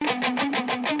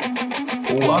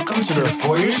Welcome to the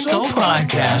For Your Soul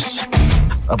podcast,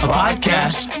 a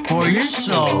podcast for your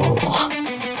soul.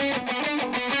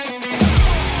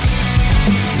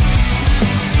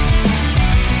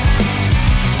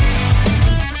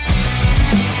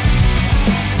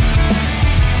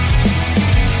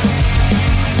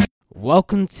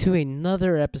 Welcome to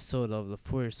another episode of the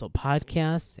For Your Soul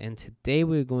podcast, and today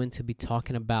we're going to be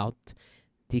talking about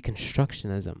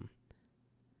deconstructionism.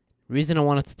 The reason I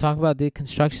wanted to talk about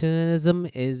deconstructionism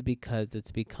is because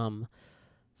it's become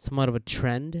somewhat of a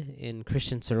trend in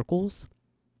Christian circles,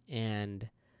 and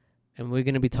we're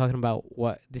going to be talking about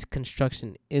what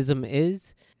deconstructionism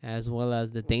is, as well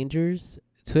as the dangers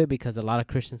to it, because a lot of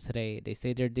Christians today, they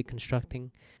say they're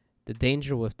deconstructing. The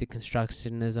danger with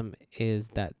deconstructionism is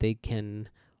that they can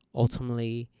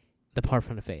ultimately depart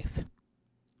from the faith.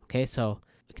 Okay, so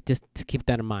just to keep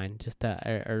that in mind, just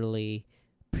an early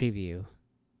preview.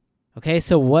 Okay,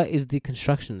 so what is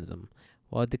deconstructionism?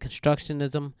 Well,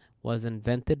 deconstructionism was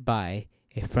invented by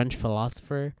a French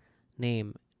philosopher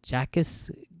named Jacques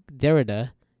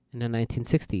Derrida in the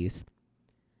 1960s.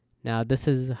 Now, this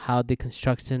is how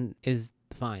deconstruction is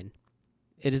defined.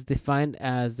 It is defined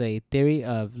as a theory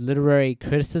of literary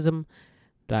criticism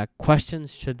that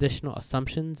questions traditional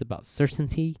assumptions about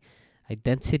certainty,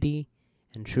 identity,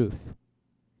 and truth.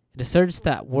 It asserts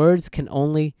that words can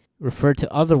only refer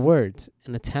to other words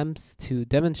and attempts to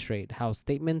demonstrate how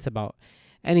statements about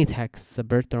any text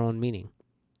subvert their own meaning.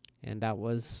 And that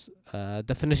was a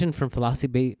definition from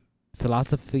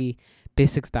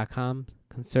philosophybasics.com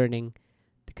concerning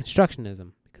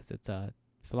deconstructionism, because it's a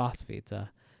philosophy. It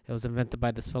was invented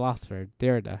by this philosopher,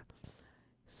 Derrida.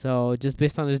 So just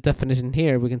based on this definition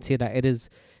here, we can see that it is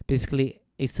basically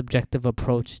a subjective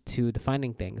approach to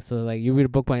defining things. So like you read a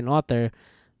book by an author,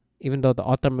 even though the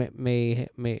author may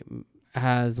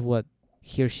has what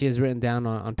he or she has written down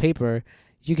on paper,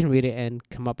 you can read it and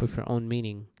come up with your own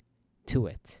meaning to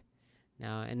it.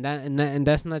 Now, and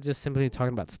that's not just simply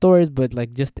talking about stories, but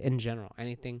like just in general,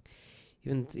 anything,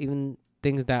 even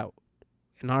things that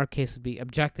in our case would be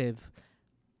objective,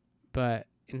 but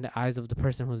in the eyes of the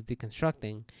person who's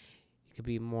deconstructing, it could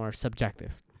be more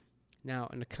subjective. Now,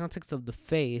 in the context of the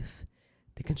faith,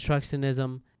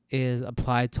 deconstructionism is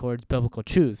applied towards biblical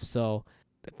truth. So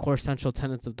the core central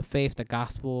tenets of the faith, the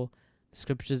gospel, the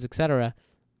scriptures, etc.,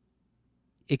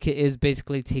 it is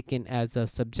basically taken as a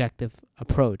subjective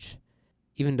approach,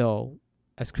 even though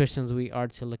as Christians we are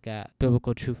to look at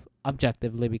biblical truth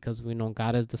objectively, because we know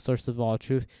God is the source of all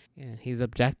truth and he's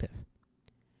objective.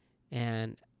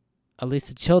 And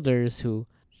Alisa Childers, who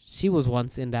she was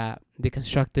once in that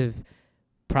deconstructive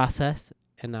process,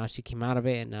 and now she came out of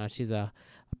it, and now she's a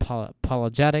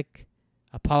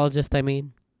apologist,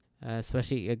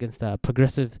 especially against the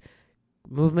progressive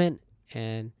movement.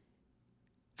 And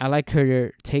I like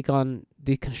her take on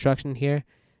deconstruction here.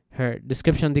 Her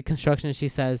description of deconstruction, she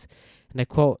says, and I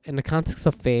quote, "In the context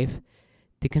of faith,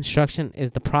 deconstruction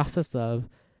is the process of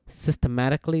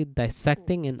systematically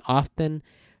dissecting and often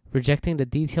rejecting the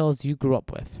details you grew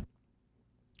up with.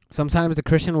 Sometimes the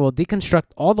Christian will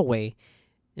deconstruct all the way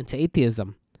into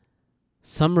atheism.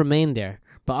 Some remain there,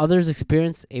 but others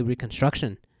experience a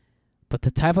reconstruction. But the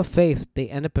type of faith they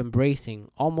end up embracing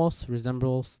almost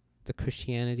resembles the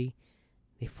Christianity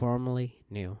they formerly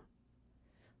knew."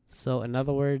 So, in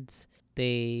other words,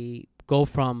 they go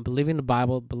from believing the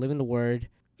Bible, believing the Word,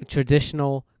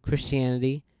 traditional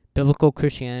Christianity, biblical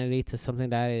Christianity, to something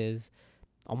that is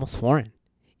almost foreign.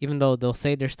 Even though they'll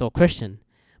say they're still Christian,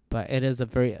 but it is a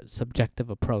very subjective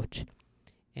approach.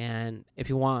 And if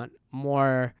you want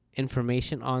more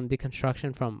information on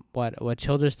deconstruction from what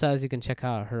Childers says, you can check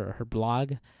out her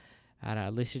blog at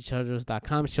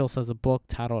AliciaChilders.com. She also has a book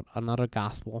titled Another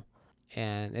Gospel,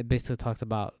 and it basically talks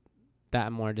about that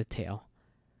in more detail.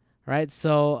 Right?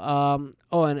 So,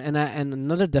 and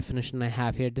another definition I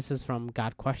have here, this is from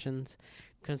God Questions,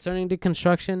 concerning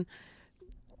deconstruction.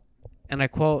 And I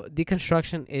quote,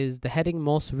 "Deconstruction is the heading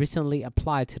most recently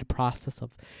applied to the process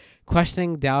of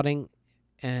questioning, doubting,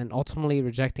 and ultimately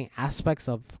rejecting aspects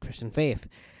of Christian faith.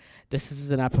 This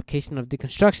is an application of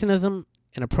deconstructionism,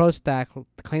 an approach that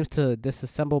claims to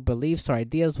disassemble beliefs or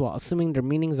ideas while assuming their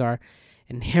meanings are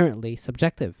inherently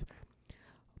subjective.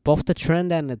 Both the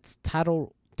trend and its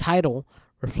title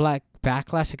reflect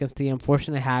backlash against the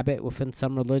unfortunate habit within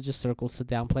some religious circles to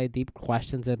downplay deep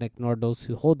questions and ignore those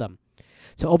who hold them.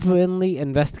 To openly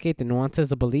investigate the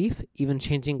nuances of belief, even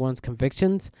changing one's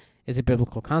convictions, is a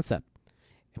biblical concept.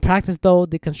 In practice, though,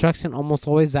 deconstruction almost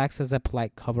always acts as a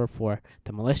polite cover for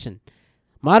demolition.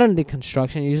 Modern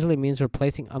deconstruction usually means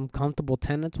replacing uncomfortable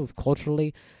tenets with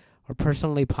culturally or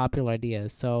personally popular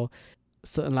ideas. So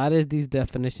So a lot of these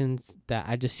definitions that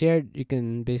I just shared, you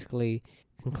can basically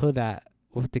conclude that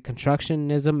with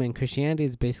deconstructionism and Christianity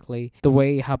is basically the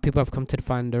way how people have come to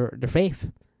define their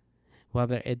faith.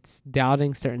 Whether it's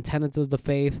doubting certain tenets of the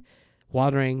faith,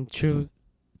 watering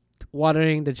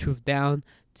the truth down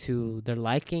to their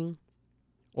liking,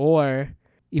 or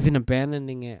even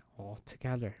abandoning it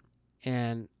altogether.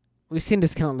 And we've seen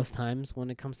this countless times when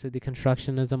it comes to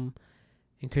deconstructionism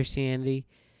in Christianity.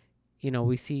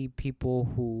 We see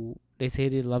people who they say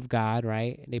they love God,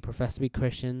 right? They profess to be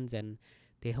Christians, and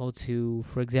they hold to,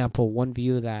 for example, one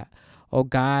view that,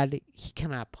 God, he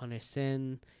cannot punish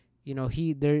sin.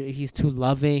 He's too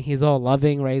loving. He's all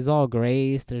loving, right? He's all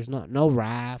grace. There's no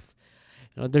wrath.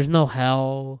 There's no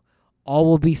hell. All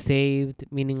will be saved,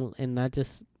 meaning, and not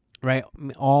just, right?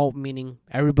 All meaning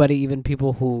everybody, even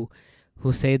people who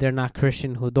say they're not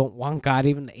Christian, who don't want God,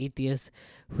 even the atheist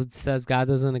who says God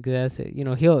doesn't exist.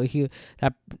 The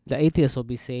atheist will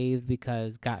be saved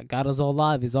because God is all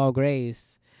love. He's all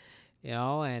grace.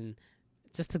 And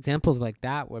just examples like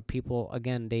that where people,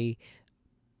 again, they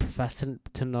profess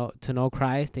to know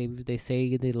Christ. They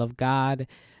say they love God,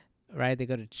 right? They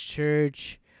go to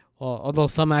church. Well, although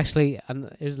some actually,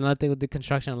 here's another thing with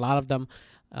deconstruction. A lot of them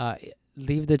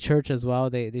leave the church as well.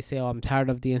 They say, I'm tired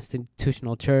of the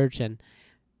institutional church, and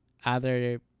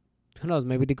either, who knows,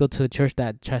 maybe they go to a church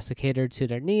that tries to cater to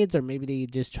their needs, or maybe they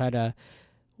just try to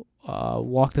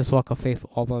walk this walk of faith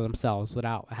all by themselves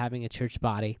without having a church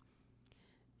body.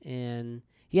 And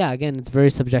yeah, again, it's a very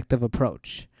subjective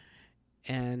approach.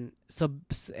 And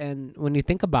when you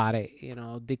think about it,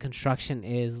 deconstruction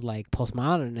is like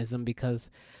postmodernism, because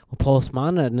with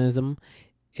postmodernism,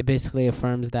 it basically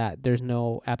affirms that there's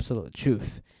no absolute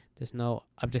truth. There's no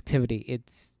objectivity.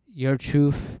 It's your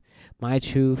truth, my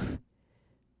truth.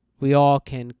 We all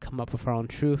can come up with our own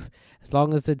truth. As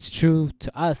long as it's true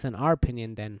to us and our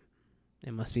opinion, then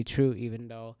it must be true, even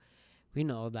though we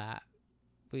know that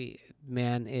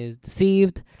man is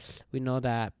deceived. We know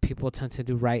that people tend to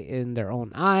do right in their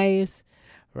own eyes,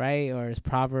 right? Or as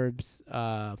Proverbs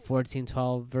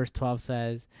 14:12, verse 12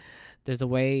 says, there's a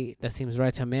way that seems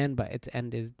right to a man, but its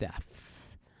end is death.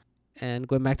 And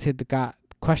going back to the Got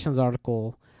Questions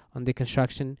article on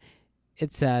deconstruction,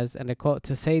 it says, and I quote,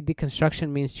 to say deconstruction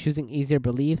means choosing easier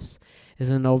beliefs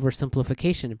is an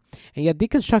oversimplification. And yet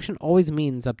deconstruction always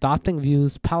means adopting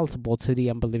views palatable to the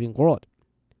unbelieving world.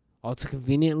 Also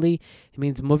conveniently, it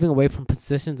means moving away from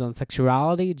positions on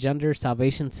sexuality, gender,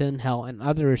 salvation, sin, hell, and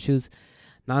other issues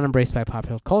not embraced by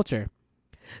popular culture.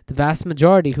 The vast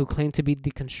majority who claim to be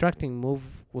deconstructing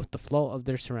move with the flow of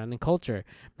their surrounding culture,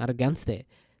 not against it.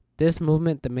 This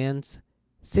movement demands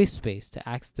safe space to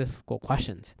ask difficult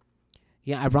questions.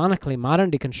 Yet, ironically,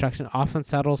 modern deconstruction often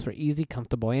settles for easy,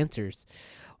 comfortable answers,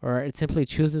 or it simply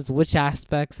chooses which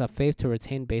aspects of faith to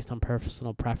retain based on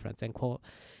personal preference. End quote.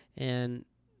 And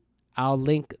I'll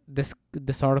link this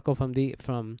article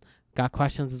from Got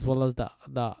Questions, as well as the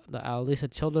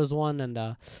Alisa Childers one and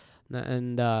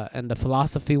the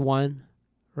philosophy one,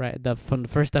 right? From the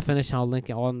first definition, I'll link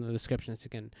it all in the description so you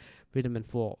can read them in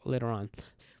full later on.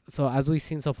 So as we've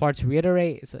seen so far, to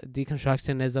reiterate,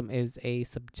 deconstructionism is a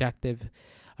subjective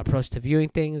approach to viewing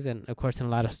things, and of course,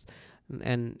 and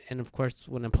of course,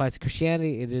 when it applies to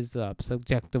Christianity, it is a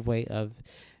subjective way of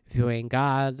viewing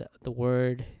God, the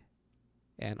Word,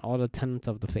 and all the tenets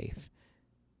of the faith.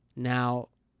 Now,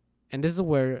 and this is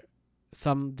where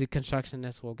some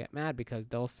deconstructionists will get mad, because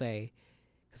they'll say,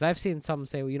 because I've seen some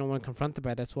say, when confronted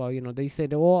by this, they say,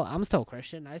 well, I'm still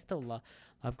Christian. I still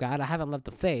love God. I haven't left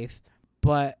the faith.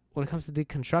 But when it comes to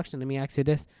deconstruction, let me ask you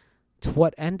this. To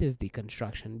what end is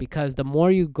deconstruction? Because the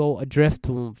more you go adrift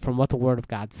from what the Word of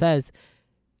God says,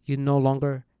 you no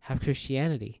longer have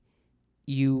Christianity.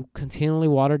 You continually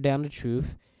water down the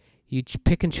truth. You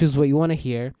pick and choose what you want to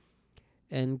hear.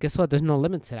 And guess what? There's no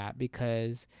limit to that,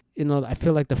 because, I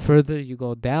feel like the further you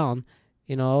go down,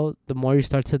 the more you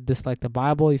start to dislike the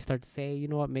Bible. You start to say,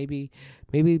 maybe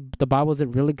the Bible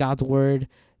isn't really God's word.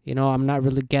 I'm not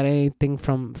really getting anything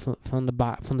from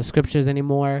the scriptures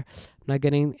anymore. I'm not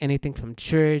getting anything from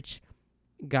church.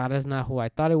 God is not who I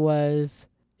thought it was.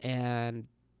 And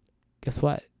guess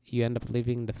what? You end up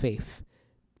leaving the faith.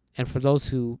 And for those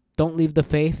who don't leave the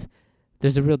faith,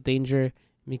 there's a real danger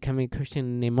in becoming a Christian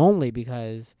in name only,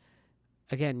 because,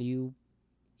 again, you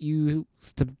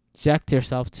subject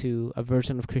yourself to a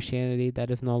version of Christianity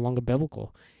that is no longer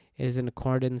biblical. It is in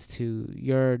accordance to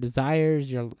your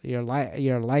desires,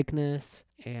 your likeness,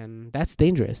 and that's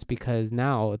dangerous, because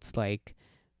now it's like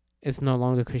it's no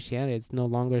longer Christianity. It's no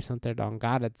longer centered on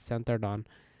God. It's centered on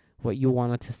what you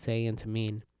want it to say and to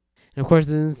mean. And of course,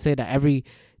 it doesn't say that every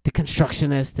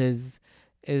deconstructionist is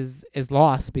is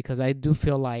lost, because I do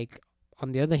feel like,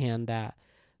 on the other hand, that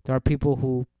there are people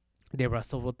who they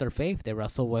wrestle with their faith, they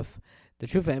wrestle with the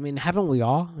truth. I mean, haven't we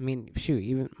all? I mean, shoot,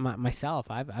 even myself,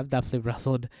 I've definitely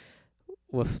wrestled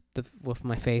with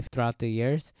my faith throughout the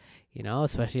years,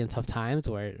 especially in tough times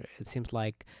where it seems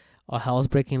like all hell's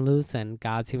breaking loose and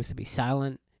God seems to be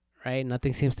silent, right?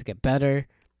 Nothing seems to get better.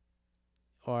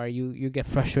 Or you get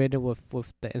frustrated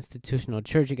with the institutional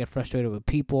church, you get frustrated with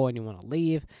people and you want to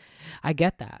leave. I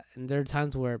get that. And there are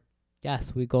times where,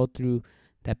 yes, we go through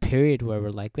that period where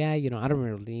we're like, yeah, I don't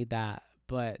really need that.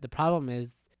 But the problem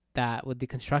is that with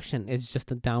deconstruction, it's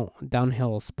just a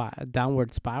downward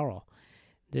spiral.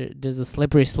 There's a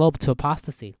slippery slope to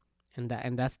apostasy. And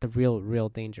that's the real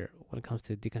danger when it comes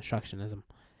to deconstructionism.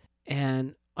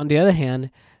 And on the other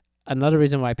hand, another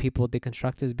reason why people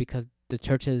deconstruct is because the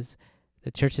churches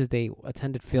they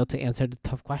attended fail to answer the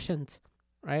tough questions,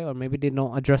 right? Or maybe they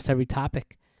don't address every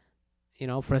topic.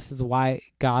 For instance, why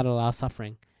God allows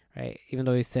suffering, right? Even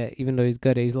though he's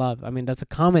good, he's love. I mean, that's a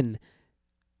common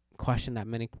question that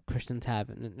many Christians have,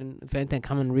 and if anything, a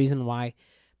common reason why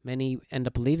many end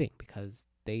up leaving, because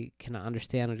they cannot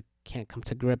understand or can't come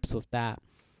to grips with that,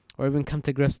 or even come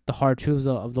to grips with the hard truths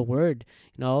of the word.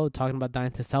 Talking about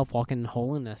dying to self, walking in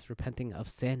holiness, repenting of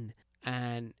sin.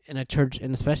 And in a church,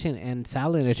 and especially and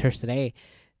sadly in a church today,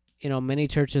 many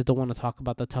churches don't want to talk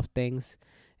about the tough things,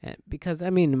 because I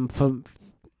mean, for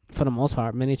the most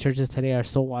part, many churches today are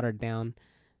so watered down.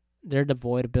 They're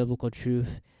devoid of biblical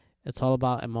truth. It's all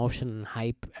about emotion and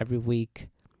hype every week.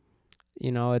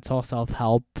 It's all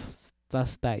self-help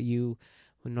stuff that you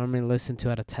would normally listen to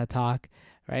at a TED Talk,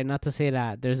 right? Not to say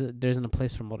that there isn't a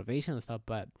place for motivation and stuff,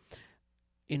 but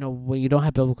when you don't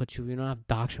have biblical truth, you don't have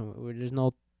doctrine, where there's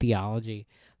no theology,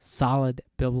 solid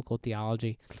biblical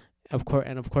theology, of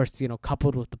course,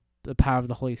 coupled with the power of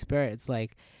the Holy Spirit, it's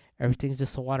like everything's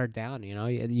just so watered down.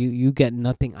 You get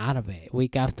nothing out of it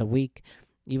week after week,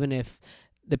 even if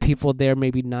the people there may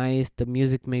be nice, the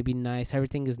music may be nice,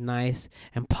 everything is nice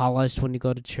and polished when you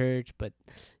go to church, but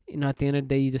at the end of the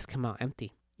day, you just come out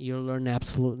empty. You learn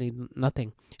absolutely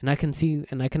nothing, and I can see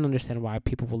and I can understand why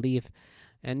people will leave.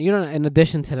 And in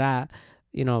addition to that,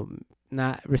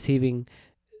 not receiving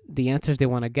the answers they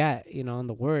want to get, in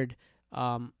the word,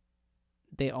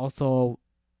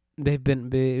 they've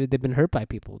been hurt by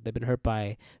people. They've been hurt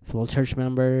by fellow church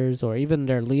members or even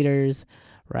their leaders,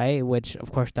 right? Which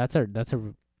of course that's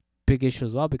a big issue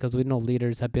as well, because we know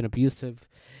leaders have been abusive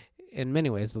in many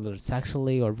ways, whether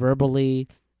sexually or verbally,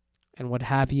 and what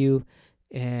have you.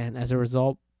 And as a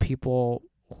result, people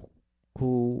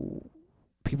who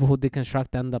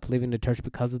deconstruct end up leaving the church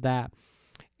because of that,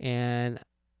 and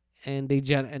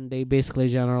they basically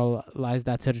generalize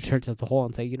that to the church as a whole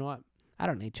and say, you know what, I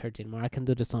don't need church anymore. I can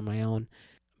do this on my own.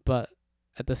 But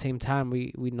at the same time,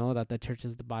 we know that the church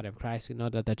is the body of Christ. We know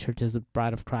that the church is the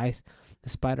bride of Christ,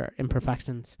 despite our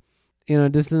imperfections.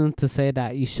 This isn't to say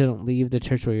that you shouldn't leave the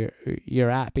church where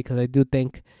you're at, because I do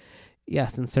think,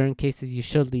 yes, in certain cases you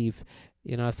should leave,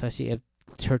 especially if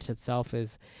church itself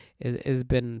is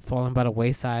been falling by the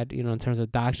wayside, in terms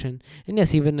of doctrine. And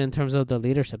yes, even in terms of the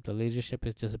leadership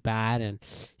is just bad, and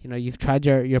you've tried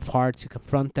your part to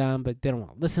confront them, but they don't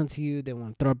want to listen to you. They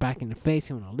want to throw it back in your face.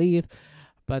 You want to leave,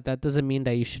 but that doesn't mean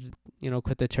that you should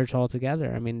quit the church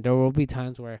altogether. I mean, there will be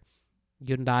times where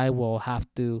you and I will have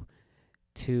to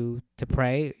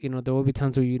pray. There will be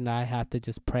times where you and I have to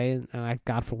just pray and ask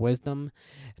God for wisdom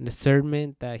and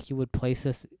discernment, that He would place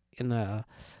us in a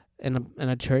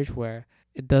church where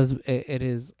it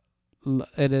is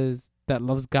that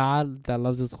loves God, that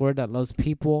loves His word, that loves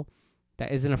people,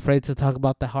 that isn't afraid to talk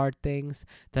about the hard things,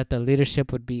 that the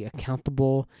leadership would be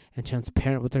accountable and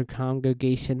transparent with their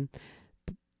congregation.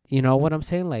 You know what I'm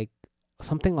saying? Like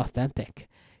something authentic,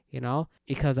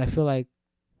 because I feel like,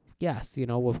 yes,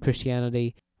 with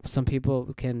Christianity, some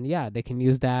people can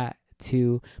use that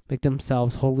to make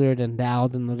themselves holier than thou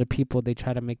than other people. They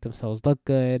try to make themselves look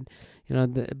good,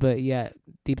 but yet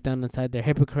deep down inside they're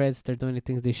hypocrites. They're doing the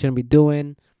things they shouldn't be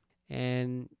doing.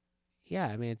 And yeah,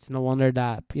 I mean, it's no wonder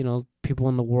that, people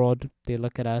in the world, they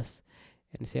look at us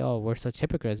and say, oh, we're such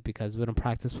hypocrites because we don't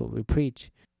practice what we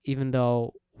preach. Even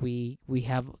though we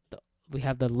have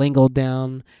the lingo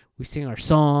down, we sing our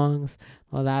songs,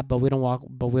 all that, but we don't walk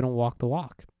the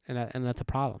walk. And that's a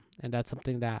problem. And that's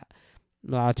something that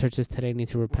a lot of churches today need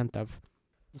to repent of.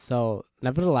 So,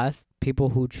 nevertheless, people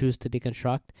who choose to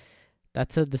deconstruct,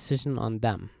 that's a decision on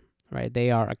them, right? They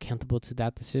are accountable to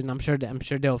that decision. I'm sure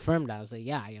they'll affirm that. I was like,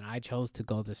 yeah, I chose to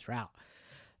go this route.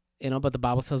 But the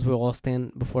Bible says we all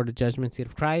stand before the judgment seat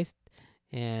of Christ,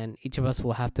 And each of us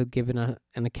will have to give an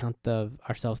account of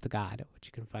ourselves to God, which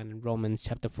you can find in Romans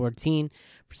chapter 14,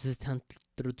 verses 10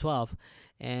 through 12.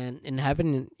 And in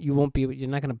heaven, you're not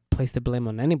going to place the blame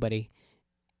on anybody.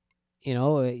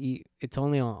 It's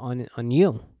only on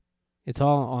you. It's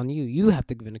all on you. You have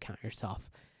to give an account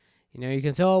yourself. You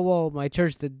can say, oh, well, my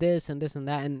church did this and this and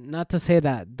that. And not to say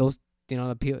that those,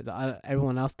 the people,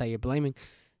 everyone else that you're blaming,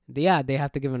 they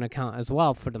have to give an account as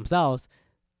well for themselves.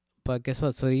 But guess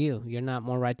what? So do you. You're not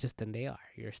more righteous than they are.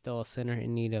 You're still a sinner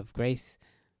in need of grace.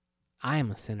 I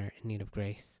am a sinner in need of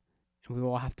grace. And we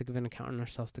all have to give an account of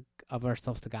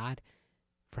ourselves to God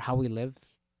for how we live.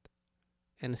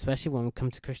 And especially when we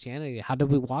come to Christianity, how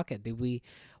did we walk it? Did we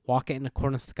walk it in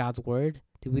accordance to God's word?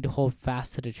 Did we hold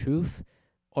fast to the truth?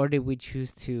 Or did we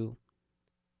choose to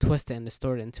twist it and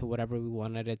distort it into whatever we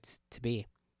wanted it to be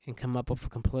and come up with a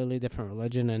completely different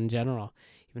religion in general,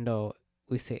 even though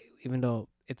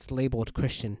it's labeled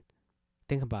Christian?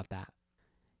 Think about that.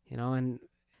 And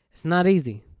it's not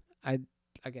easy.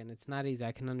 It's not easy.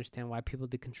 I can understand why people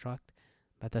deconstruct,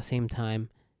 but at the same time,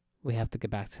 we have to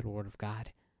get back to the Word of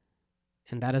God.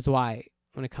 And that is why,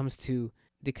 when it comes to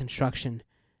deconstruction,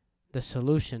 the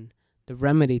solution, the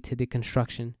remedy to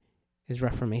deconstruction is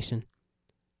reformation.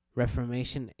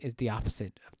 Reformation is the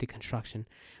opposite of deconstruction.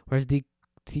 Whereas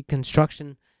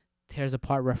deconstruction tears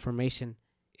apart reformation,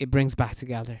 it brings back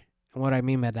together. And what I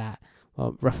mean by that,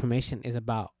 well, reformation is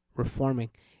about reforming.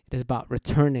 It is about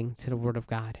returning to the Word of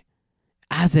God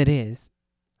as it is.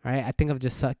 Right? I think of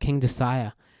just King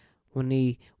Josiah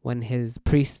when his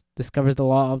priest discovers the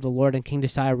law of the Lord, and King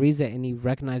Josiah reads it and he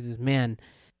recognizes, man,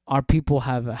 our people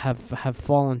have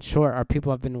fallen short. Our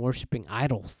people have been worshiping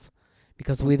idols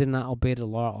because we did not obey the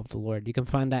law of the Lord. You can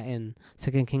find that in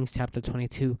 2 Kings chapter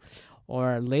 22,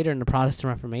 or later in the Protestant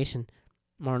Reformation.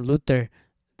 Martin Luther,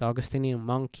 the Augustinian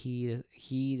monk, he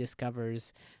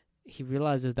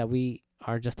realizes that we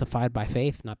are justified by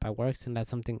faith, not by works, and that's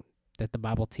something that the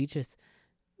Bible teaches,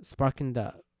 sparking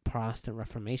the Protestant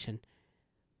Reformation.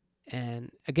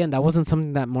 And again, that wasn't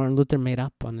something that Martin Luther made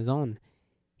up on his own.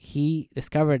 He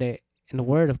discovered it in the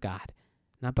Word of God,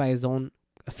 not by his own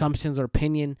assumptions or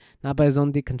opinion, not by his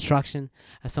own deconstruction,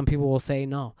 as some people will say.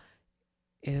 No,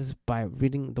 it is by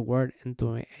reading the Word and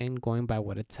going by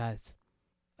what it says.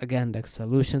 Again, the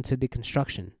solution to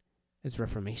deconstruction is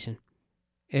reformation.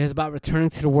 It is about returning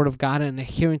to the Word of God and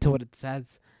adhering to what it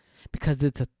says, because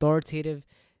it's authoritative,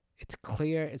 it's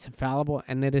clear, it's infallible,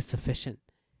 and it is sufficient.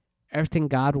 Everything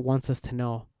God wants us to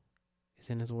know is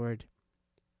in His Word.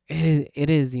 It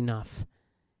is enough.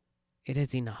 It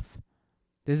is enough.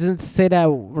 This isn't to say that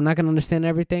we're not going to understand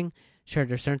everything. Sure,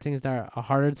 there's certain things that are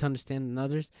harder to understand than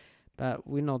others, but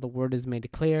we know the Word is made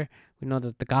clear. We know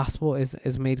that the gospel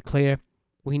is made clear.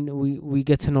 We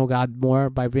get to know God more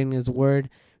by reading His Word.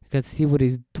 We get to see what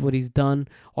He's done,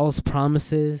 all His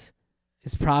promises,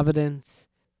 His providence.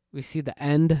 We see the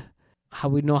end, how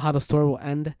we know how the story will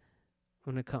end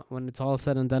when it's all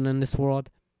said and done in this world.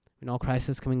 We know Christ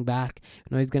is coming back.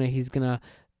 We know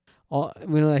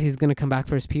we know that He's gonna come back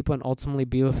for His people and ultimately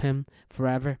be with Him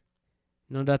forever.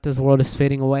 We know that this world is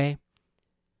fading away,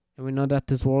 and we know that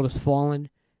this world is fallen,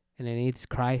 and it needs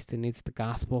Christ. It needs the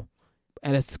gospel.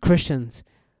 And as Christians,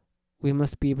 we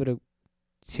must be able to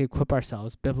equip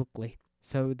ourselves biblically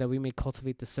so that we may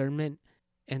cultivate discernment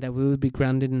and that we would be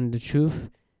grounded in the truth,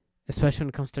 especially when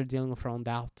it comes to dealing with our own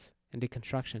doubts and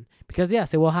deconstruction. Because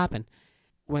yes, it will happen.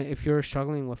 If you're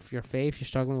struggling with your faith, you're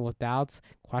struggling with doubts,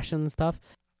 questions and stuff,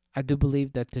 I do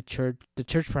believe that the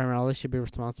church primarily should be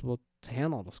responsible to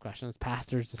handle those questions.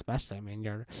 Pastors especially. I mean,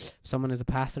 if someone is a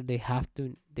pastor, they have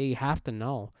to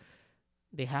know.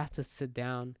 They have to sit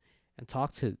down and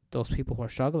talk to those people who are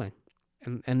struggling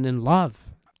and in love,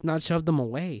 not shove them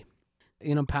away.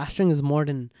 Pastoring is more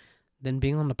than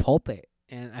being on the pulpit.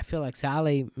 And I feel like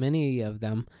sadly, many of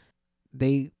them,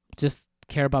 they just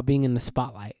care about being in the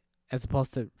spotlight as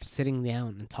opposed to sitting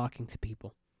down and talking to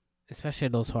people, especially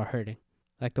those who are hurting,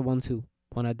 like the ones who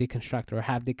want to deconstruct or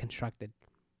have deconstructed.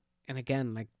 And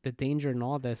again, like the danger in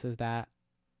all this is that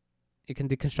you can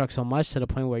deconstruct so much to the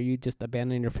point where you just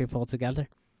abandon your faith altogether.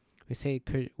 We say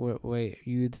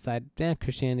you decide,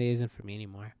 Christianity isn't for me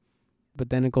anymore. But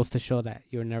then it goes to show that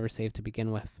you were never saved to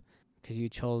begin with, because you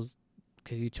chose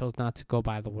not to go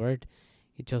by the Word.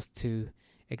 You chose to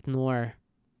ignore,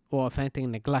 or if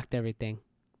anything, neglect everything.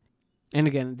 And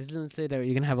again, this doesn't say that you're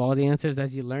going to have all the answers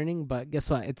as you're learning, but guess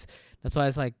what? That's why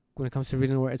it's like, when it comes to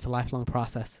reading the Word, it's a lifelong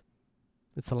process.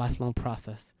 It's a lifelong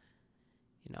process.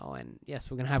 And yes,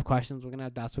 we're going to have questions, we're going to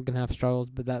have doubts, we're going to have struggles,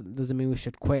 but that doesn't mean we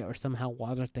should quit or somehow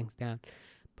water things down.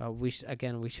 But we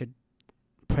should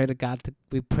pray to God.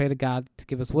 We pray to God to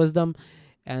give us wisdom,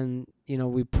 and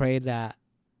we pray that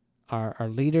our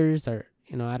leaders,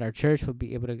 at our church would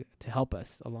be able to help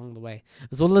us along the way,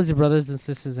 as well as your brothers and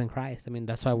sisters in Christ. I mean,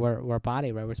 that's why we're a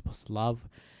body, right? We're supposed to love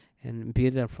and be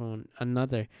there for one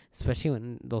another, especially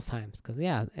in those times, because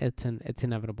it's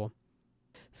inevitable.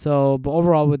 So, but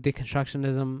overall, with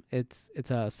deconstructionism,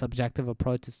 it's a subjective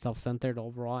approach. It's self-centered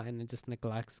overall, and it just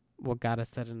neglects what God has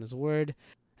said in His Word.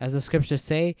 As the scriptures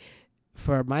say,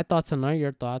 "For my thoughts are not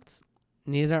your thoughts,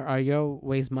 neither are your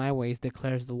ways my ways,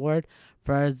 declares the Lord.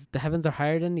 For as the heavens are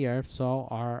higher than the earth, so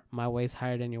are my ways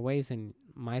higher than your ways, and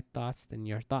my thoughts than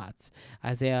your thoughts."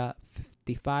 Isaiah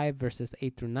 55 verses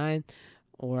 8 through 9,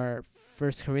 or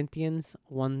 1 Corinthians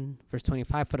 1 verse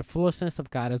 25. "For the foolishness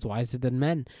of God is wiser than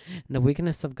men, and the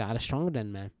weakness of God is stronger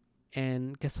than men."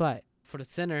 And guess what? For the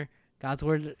sinner, God's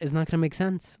word is not going to make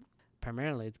sense.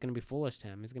 Primarily, it's going to be foolish to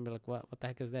him. He's going to be like, what the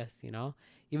heck is this,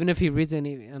 Even if he reads it and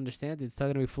he understands it, it's still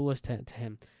going to be foolish to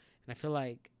him. And I feel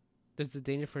like there's a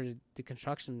danger for the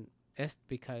deconstructionist,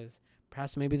 because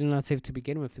perhaps maybe they're not safe to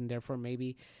begin with, and therefore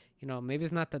maybe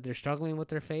it's not that they're struggling with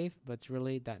their faith, but it's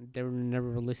really that they were never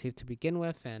really safe to begin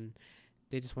with, and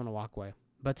they just want to walk away.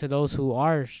 But to those who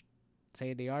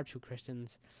say they are true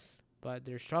Christians, but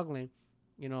they're struggling,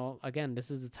 again,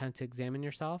 this is the time to examine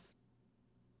yourself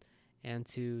and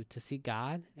to seek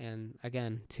God, and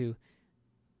again to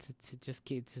just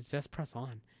press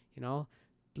on.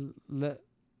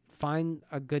 Find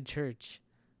a good church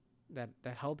that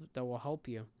will help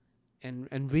you,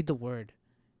 and read the Word,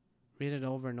 read it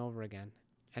over and over again,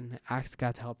 and ask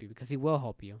God to help you, because He will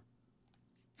help you.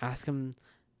 Ask Him,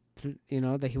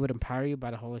 that He would empower you by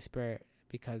the Holy Spirit,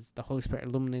 because the Holy Spirit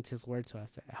illuminates His Word to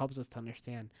us. It helps us to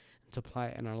understand and to apply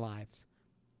it in our lives.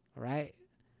 All right.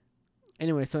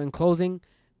 Anyway, so in closing,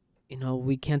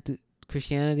 we can't do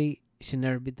Christianity should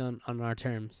never be done on our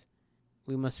terms.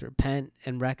 We must repent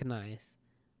and recognize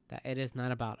that it is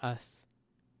not about us.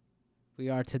 We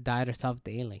are to die to ourselves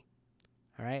daily.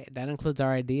 All right? That includes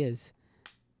our ideas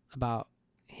about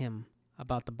Him,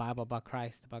 about the Bible, about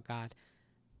Christ, about God.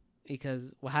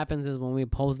 Because what happens is when we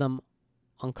oppose them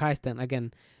on Christ, then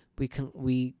again,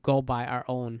 we go by our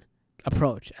own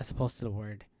approach as opposed to the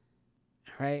Word.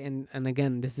 Right, and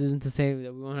again, this isn't to say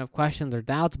that we won't have questions or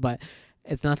doubts, but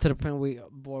it's not to the point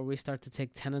where we start to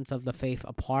take tenets of the faith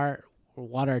apart, or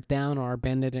water it down, or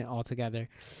abandon it altogether. It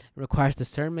requires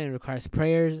discernment, it requires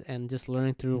prayers, and just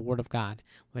learning through the Word of God,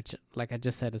 which, like I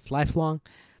just said, is lifelong.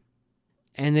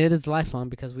 And it is lifelong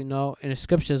because we know in the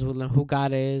scriptures we learn who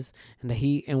God is, and that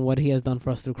He and what He has done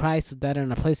for us through Christ, so that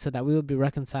in a place so that we would be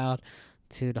reconciled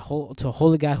to a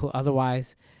holy God who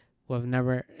otherwise would have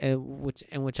never,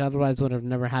 which otherwise would have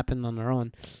never happened on our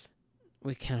own.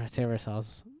 We cannot save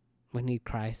ourselves. We need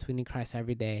Christ. We need Christ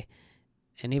every day.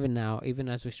 And even now, even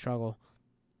as we struggle,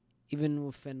 even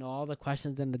within all the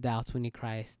questions and the doubts, we need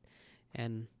Christ.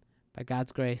 And by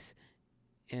God's grace,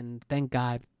 and thank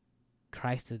God,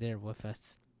 Christ is there with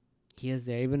us. He is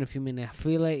there. Even if you may not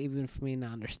feel it, even if you may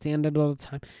not understand it all the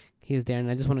time, He is there.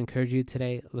 And I just want to encourage you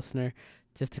today, listener,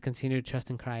 just to continue to trust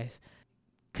in Christ.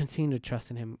 Continue to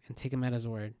trust in Him and take Him at His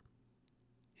word.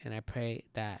 And I pray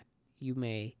that it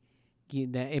may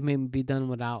be done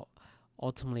without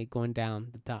ultimately going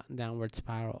down the downward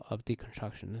spiral of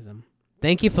deconstructionism.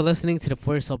 Thank you for listening to the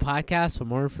For Your Soul podcast. For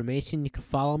more information, you can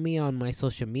follow me on my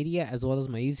social media as well as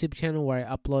my YouTube channel, where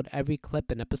I upload every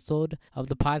clip and episode of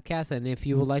the podcast. And if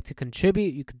you would like to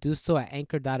contribute, you could do so at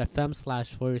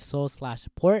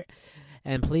anchor.fm/foryoursoul/support.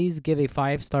 And please give a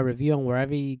 5-star review on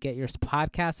wherever you get your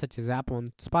podcasts, such as Apple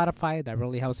and Spotify. That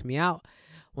really helps me out.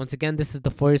 Once again, this is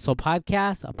the For Your Soul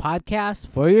podcast, a podcast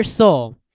for your soul.